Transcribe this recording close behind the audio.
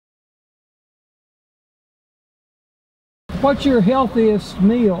What's your healthiest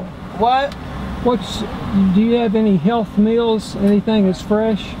meal? What? Do you have any health meals? Anything that's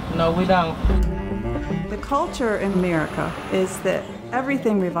fresh? No, we don't. The culture in America is that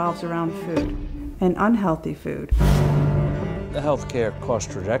everything revolves around food, and unhealthy food. The healthcare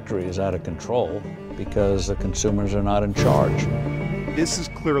cost trajectory is out of control because the consumers are not in charge. This is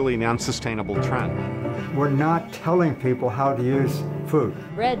clearly an unsustainable trend. We're not telling people how to use food.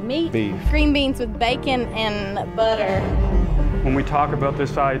 Red meat, beef, green beans with bacon and butter. When we talk about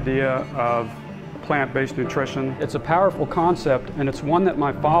this idea of plant-based nutrition, it's a powerful concept, and it's one that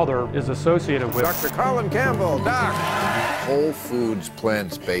my father is associated with. Dr. Colin Campbell, Doc. Whole foods,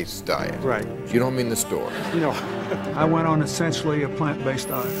 plant-based diet. Right. You don't mean the store. You know, I went on essentially a plant-based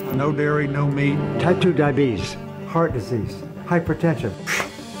diet. No dairy, no meat. Type 2 diabetes, heart disease, hypertension.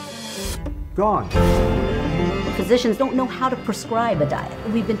 Gone. Physicians don't know how to prescribe a diet.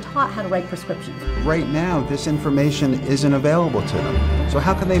 We've been taught how to write prescriptions. Right now, this information isn't available to them. So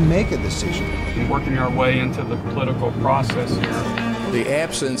how can they make a decision? We're working our way into the political process here. The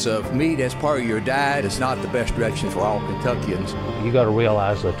absence of meat as part of your diet is not the best direction for all Kentuckians. You got to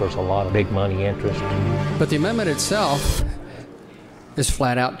realize that there's a lot of big money interest. But the amendment itself is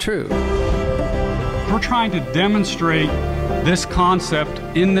flat out true. We're trying to demonstrate this concept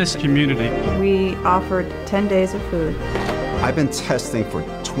in this community. We offered 10 days of food. I've been testing for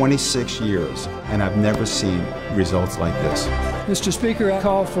 26 years, and I've never seen results like this. Mr. Speaker, I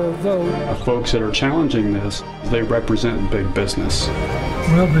call for a vote. The folks that are challenging this, they represent big business.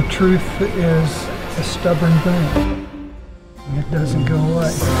 Well, the truth is a stubborn thing, and it doesn't go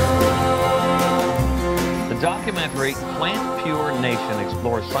away. The documentary PlantPure Nation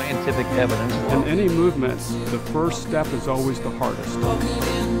explores scientific evidence. In any movement, the first step is always the hardest.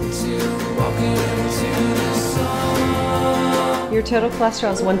 Your total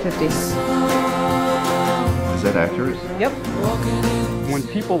cholesterol is 150. Is that accurate? Yep. When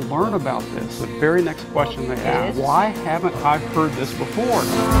people learn about this, the very next question they ask, why haven't I heard this before?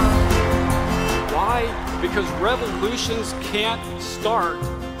 Why? Because revolutions can't start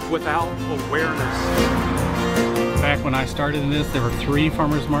without awareness. Back when I started in this, there were 3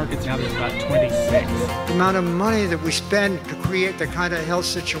 farmers markets. Now there's about 26. The amount of money that we spend to create the kind of health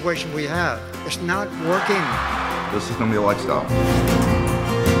situation we have, it's not working. This is going to be a lifestyle.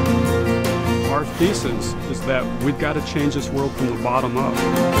 Our thesis is that we've got to change this world from the bottom up.